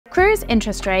Kroo's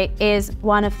interest rate is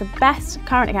one of the best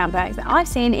current account banks that I've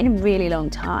seen in a really long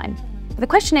time. But the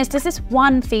question is, does this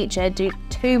one feature do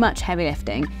too much heavy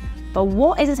lifting for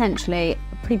what is essentially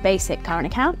a pretty basic current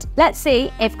account? Let's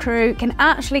see if Kroo can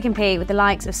actually compete with the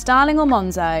likes of Starling or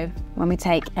Monzo when we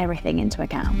take everything into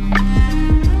account.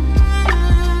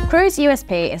 Kroo's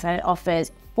USP is that it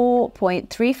offers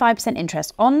 4.35%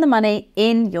 interest on the money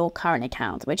in your current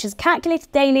account, which is calculated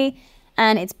daily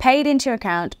and it's paid into your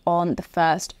account on the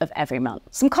 1st of every month.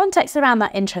 Some context around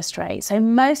that interest rate. So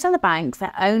most other banks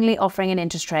are only offering an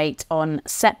interest rate on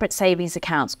separate savings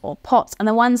accounts or pots, and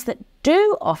the ones that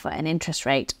do offer an interest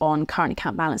rate on current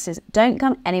account balances don't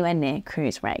come anywhere near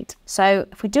Kroo's rate. So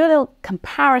if we do a little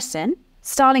comparison,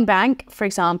 Starling Bank, for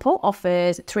example,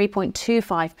 offers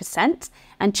 3.25%,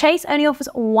 and Chase only offers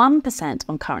 1%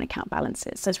 on current account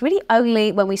balances. So it's really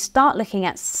only when we start looking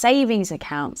at savings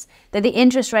accounts that the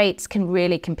interest rates can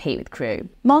really compete with Kroo.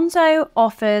 Monzo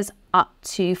offers up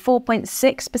to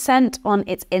 4.6% on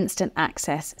its instant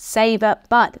access saver,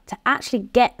 but to actually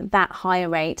get that higher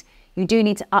rate, you do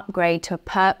need to upgrade to a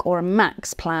perk or a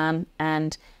max plan,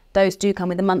 and those do come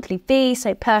with a monthly fee.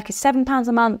 So perk is £7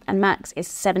 a month and max is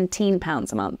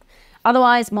 £17 a month.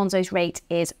 Otherwise, Monzo's rate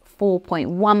is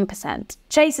 4.1%.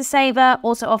 Chase's saver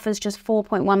also offers just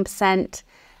 4.1%.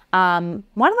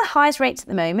 One of the highest rates at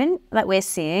the moment that we're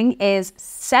seeing is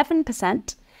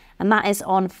 7%, and that is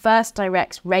on First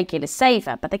Direct's regular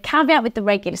saver. But the caveat with the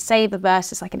regular saver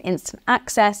versus like an instant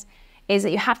access is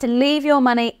that you have to leave your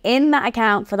money in that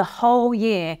account for the whole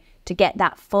year to get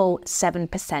that full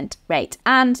 7% rate.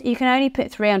 And you can only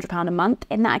put £300 a month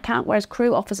in that account, whereas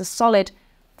Kroo offers a solid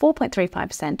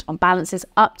 4.35% on balances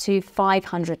up to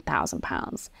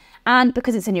 £500,000. And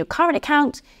because it's in your current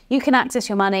account, you can access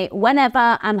your money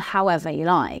whenever and however you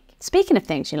like. Speaking of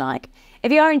things you like,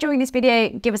 if you are enjoying this video,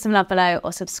 give us some love below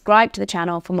or subscribe to the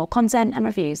channel for more content and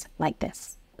reviews like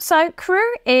this. So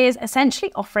Kroo is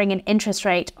essentially offering an interest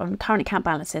rate on current account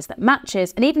balances that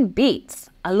matches and even beats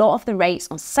a lot of the rates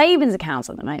on savings accounts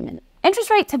at the moment.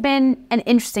 Interest rates have been an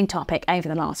interesting topic over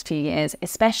the last few years,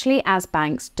 especially as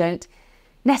banks don't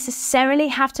necessarily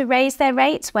have to raise their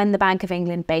rates when the Bank of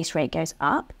England base rate goes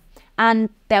up. And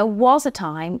there was a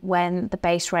time when the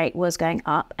base rate was going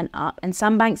up, and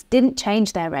some banks didn't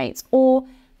change their rates, or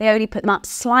they only put them up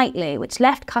slightly, which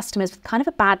left customers with kind of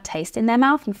a bad taste in their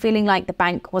mouth and feeling like the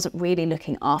bank wasn't really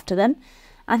looking after them.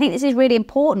 I think this is really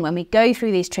important when we go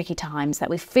through these tricky times, that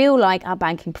we feel like our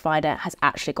banking provider has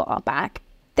actually got our back.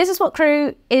 This is what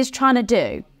Kroo is trying to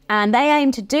do, and they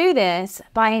aim to do this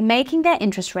by making their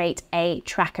interest rate a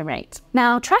tracker rate.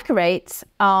 Now, tracker rates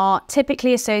are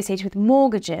typically associated with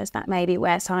mortgages. That may be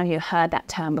where some of you heard that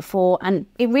term before, and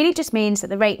it really just means that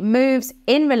the rate moves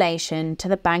in relation to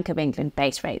the Bank of England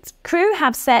base rates. Kroo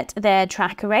have set their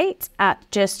tracker rate at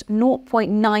just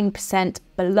 0.9%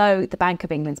 below the Bank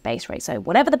of England's base rate. So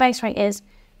whatever the base rate is,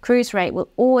 Kroo's rate will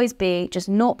always be just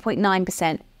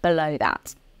 0.9% below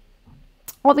that.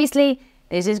 Obviously,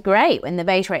 this is great when the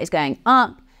base rate is going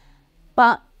up,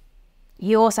 but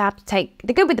you also have to take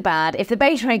the good with the bad. If the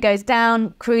base rate goes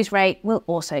down, Kroo's rate will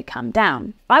also come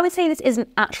down. I would say this isn't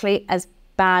actually as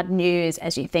bad news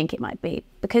as you think it might be,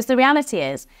 because the reality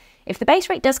is, if the base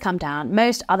rate does come down,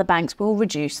 most other banks will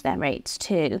reduce their rates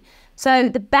too. So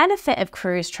the benefit of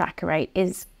Kroo's tracker rate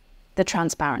is the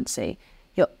transparency.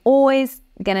 You're always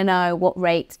going to know what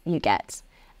rate you get.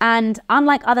 And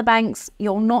unlike other banks,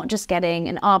 you're not just getting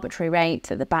an arbitrary rate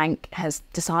that the bank has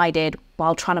decided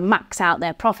while trying to max out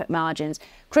their profit margins.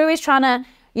 Kroo is trying to,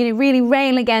 really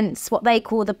rail against what they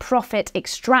call the profit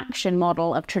extraction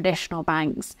model of traditional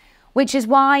banks, which is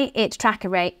why its tracker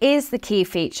rate is the key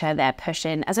feature they're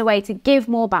pushing as a way to give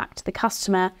more back to the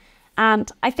customer.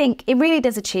 And I think it really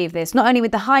does achieve this, not only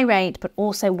with the high rate, but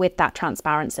also with that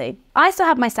transparency. I still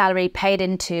have my salary paid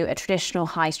into a traditional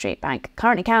high street bank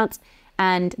current account,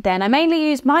 and then I mainly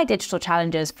use my digital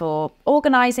challenges for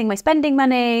organising my spending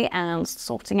money and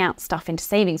sorting out stuff into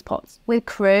savings pots. With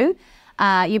Kroo,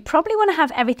 you probably want to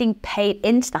have everything paid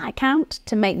into that account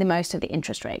to make the most of the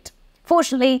interest rate.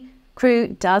 Fortunately,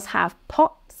 Kroo does have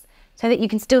pots so that you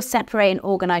can still separate and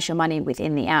organise your money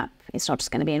within the app. It's not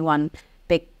just going to be in one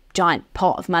big giant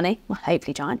pot of money. Well,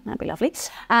 hopefully giant, that'd be lovely.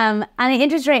 And the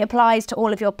interest rate applies to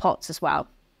all of your pots as well.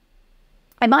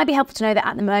 It might be helpful to know that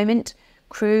at the moment,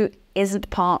 Kroo isn't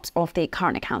part of the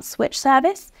current account switch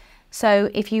service. So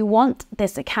if you want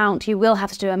this account, you will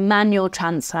have to do a manual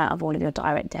transfer of all of your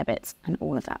direct debits and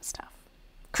all of that stuff.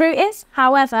 Kroo is,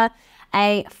 however,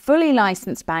 a fully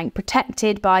licensed bank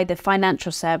protected by the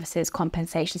Financial Services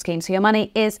Compensation Scheme. So your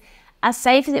money is as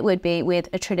safe as it would be with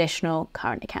a traditional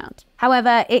current account.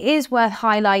 However, it is worth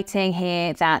highlighting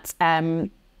here that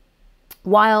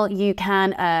While you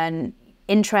can earn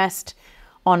interest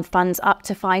on funds up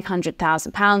to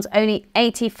 £500,000, only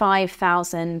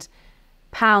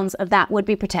 £85,000 of that would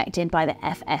be protected by the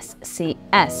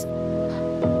FSCS.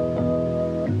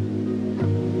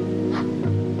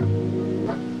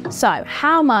 So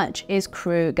how much is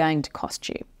Kroo going to cost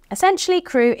you? Essentially,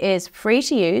 Kroo is free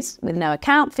to use with no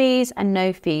account fees and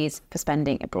no fees for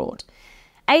spending abroad.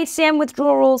 ATM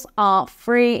withdrawals are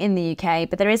free in the UK,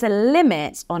 but there is a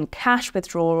limit on cash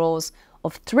withdrawals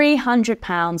of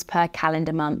 £300 per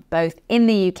calendar month, both in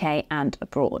the UK and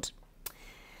abroad.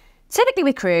 Typically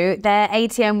with Kroo, their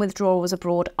ATM withdrawals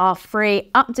abroad are free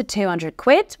up to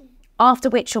 £200, after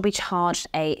which you'll be charged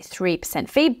a 3%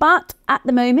 fee. But at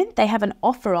the moment, they have an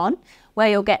offer on where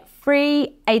you'll get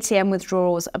free ATM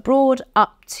withdrawals abroad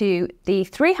up to the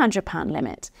 £300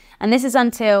 limit. And this is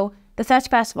until the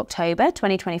 31st of October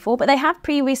 2024, but they have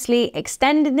previously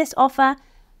extended this offer.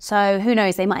 So who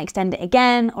knows, they might extend it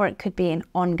again, or it could be an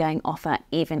ongoing offer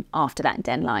even after that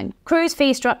deadline. Kroo's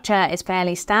fee structure is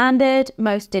fairly standard.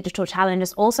 Most digital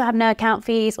challengers also have no account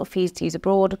fees or fees to use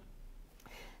abroad.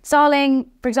 Starling,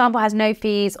 for example, has no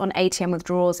fees on ATM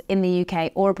withdrawals in the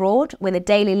UK or abroad, with a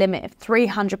daily limit of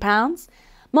 £300.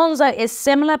 Monzo is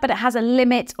similar, but it has a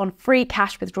limit on free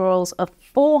cash withdrawals of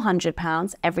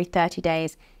 £400 every 30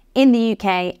 days in the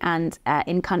UK and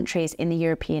in countries in the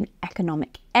European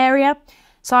Economic Area.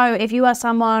 So if you are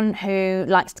someone who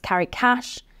likes to carry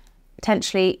cash,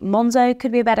 potentially Monzo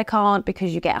could be a better card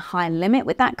because you get a higher limit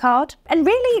with that card. And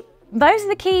really, those are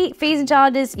the key fees and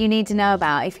charges you need to know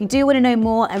about. If you do want to know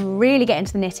more and really get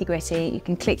into the nitty-gritty, you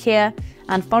can click here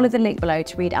and follow the link below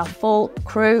to read our full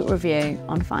Kroo review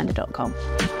on finder.com.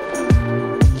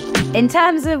 In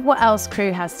terms of what else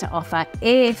Kroo has to offer,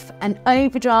 if an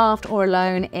overdraft or a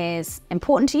loan is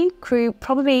important to you, Kroo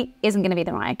probably isn't going to be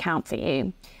the right account for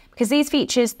you. Because these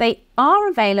features, they are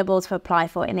available to apply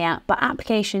for in the app, but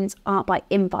applications are by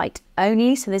invite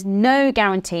only, so there's no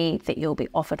guarantee that you'll be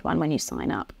offered one when you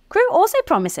sign up. Kroo also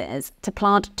promises to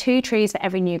plant 2 trees for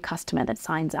every new customer that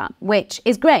signs up, which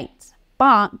is great,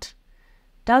 but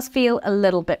does feel a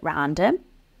little bit random.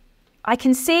 I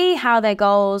can see how their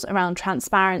goals around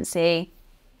transparency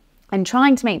and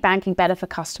trying to make banking better for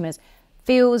customers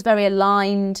feels very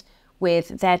aligned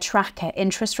with their tracker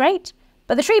interest rate,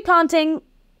 but the tree planting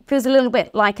feels a little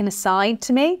bit like an aside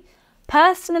to me.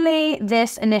 Personally,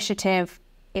 this initiative,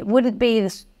 it wouldn't be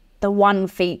the one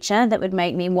feature that would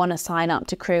make me want to sign up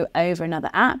to Kroo over another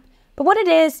app. But what it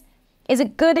is a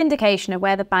good indication of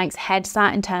where the bank's head's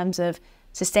at in terms of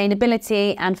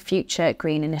sustainability and future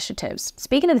green initiatives.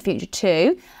 Speaking of the future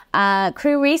too,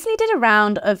 Kroo recently did a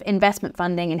round of investment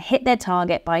funding and hit their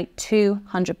target by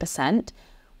 200%,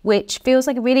 which feels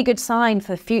like a really good sign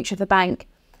for the future of the bank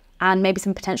and maybe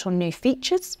some potential new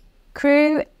features.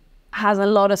 Kroo has a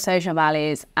lot of social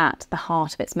values at the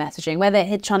heart of its messaging, whether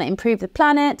it's trying to improve the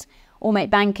planet or make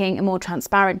banking a more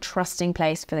transparent, trusting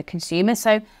place for the consumer.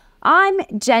 So I'm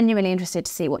genuinely interested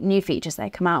to see what new features they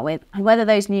come out with and whether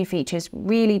those new features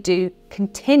really do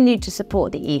continue to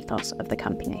support the ethos of the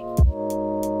company.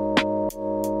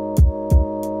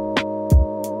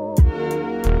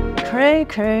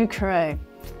 Kroo.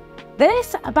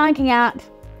 This banking app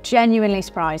genuinely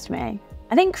surprised me.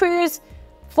 I think Kroo's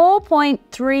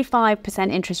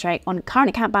 4.35% interest rate on current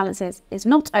account balances is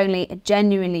not only a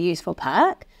genuinely useful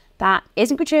perk that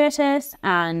isn't gratuitous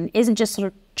and isn't just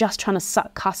trying to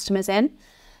suck customers in,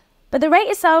 but the rate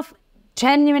itself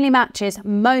genuinely matches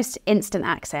most instant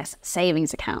access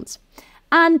savings accounts.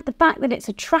 And the fact that it's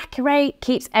a tracker rate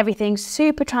keeps everything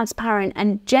super transparent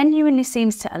and genuinely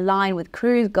seems to align with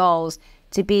Kroo's goals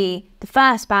to be the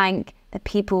first bank that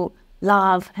people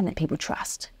love and that people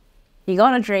trust. You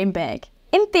gotta dream big.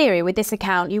 In theory, with this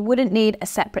account, you wouldn't need a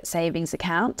separate savings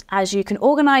account, as you can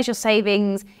organise your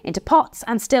savings into pots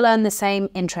and still earn the same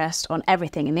interest on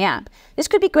everything in the app. This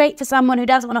could be great for someone who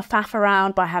doesn't want to faff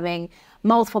around by having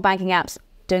multiple banking apps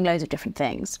doing loads of different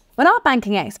things. When our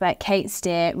banking expert, Kate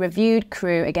Steer, reviewed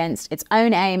Kroo against its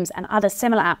own aims and other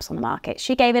similar apps on the market,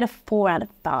 she gave it a 4 out of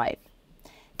 5.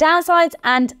 Downsides,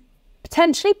 and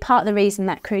potentially part of the reason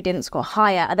that Kroo didn't score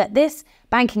higher, are that this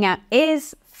banking app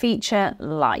is feature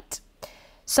light.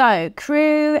 So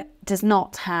Kroo does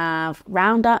not have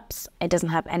roundups, it doesn't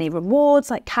have any rewards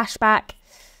like cashback,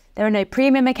 there are no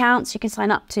premium accounts you can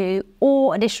sign up to,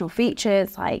 or additional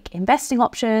features like investing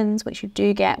options, which you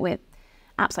do get with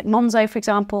apps like Monzo, for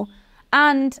example.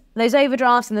 And those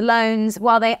overdrafts and the loans,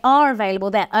 while they are available,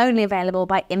 they're only available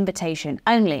by invitation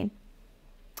only.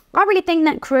 I really think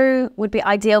that Kroo would be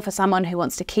ideal for someone who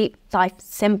wants to keep life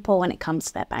simple when it comes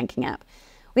to their banking app.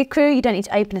 With Kroo, you don't need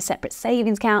to open a separate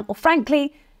savings account or,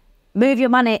 frankly, move your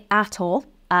money at all.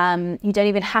 You don't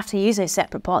even have to use those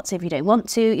separate pots if you don't want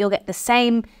to. You'll get the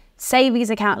same savings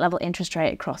account level interest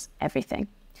rate across everything.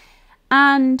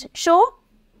 And sure,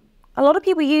 a lot of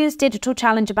people use digital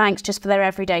challenger banks just for their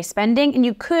everyday spending, and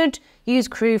you could use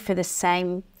Kroo for the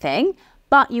same thing,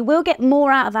 but you will get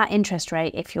more out of that interest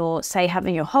rate if you're, say,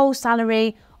 having your whole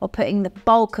salary or putting the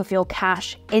bulk of your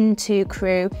cash into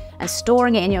Kroo and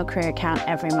storing it in your Kroo account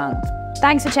every month.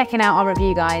 Thanks for checking out our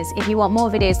review, guys. If you want more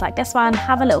videos like this one,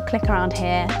 have a little click around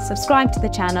here, subscribe to the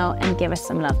channel and give us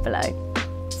some love below.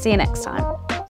 See you next time.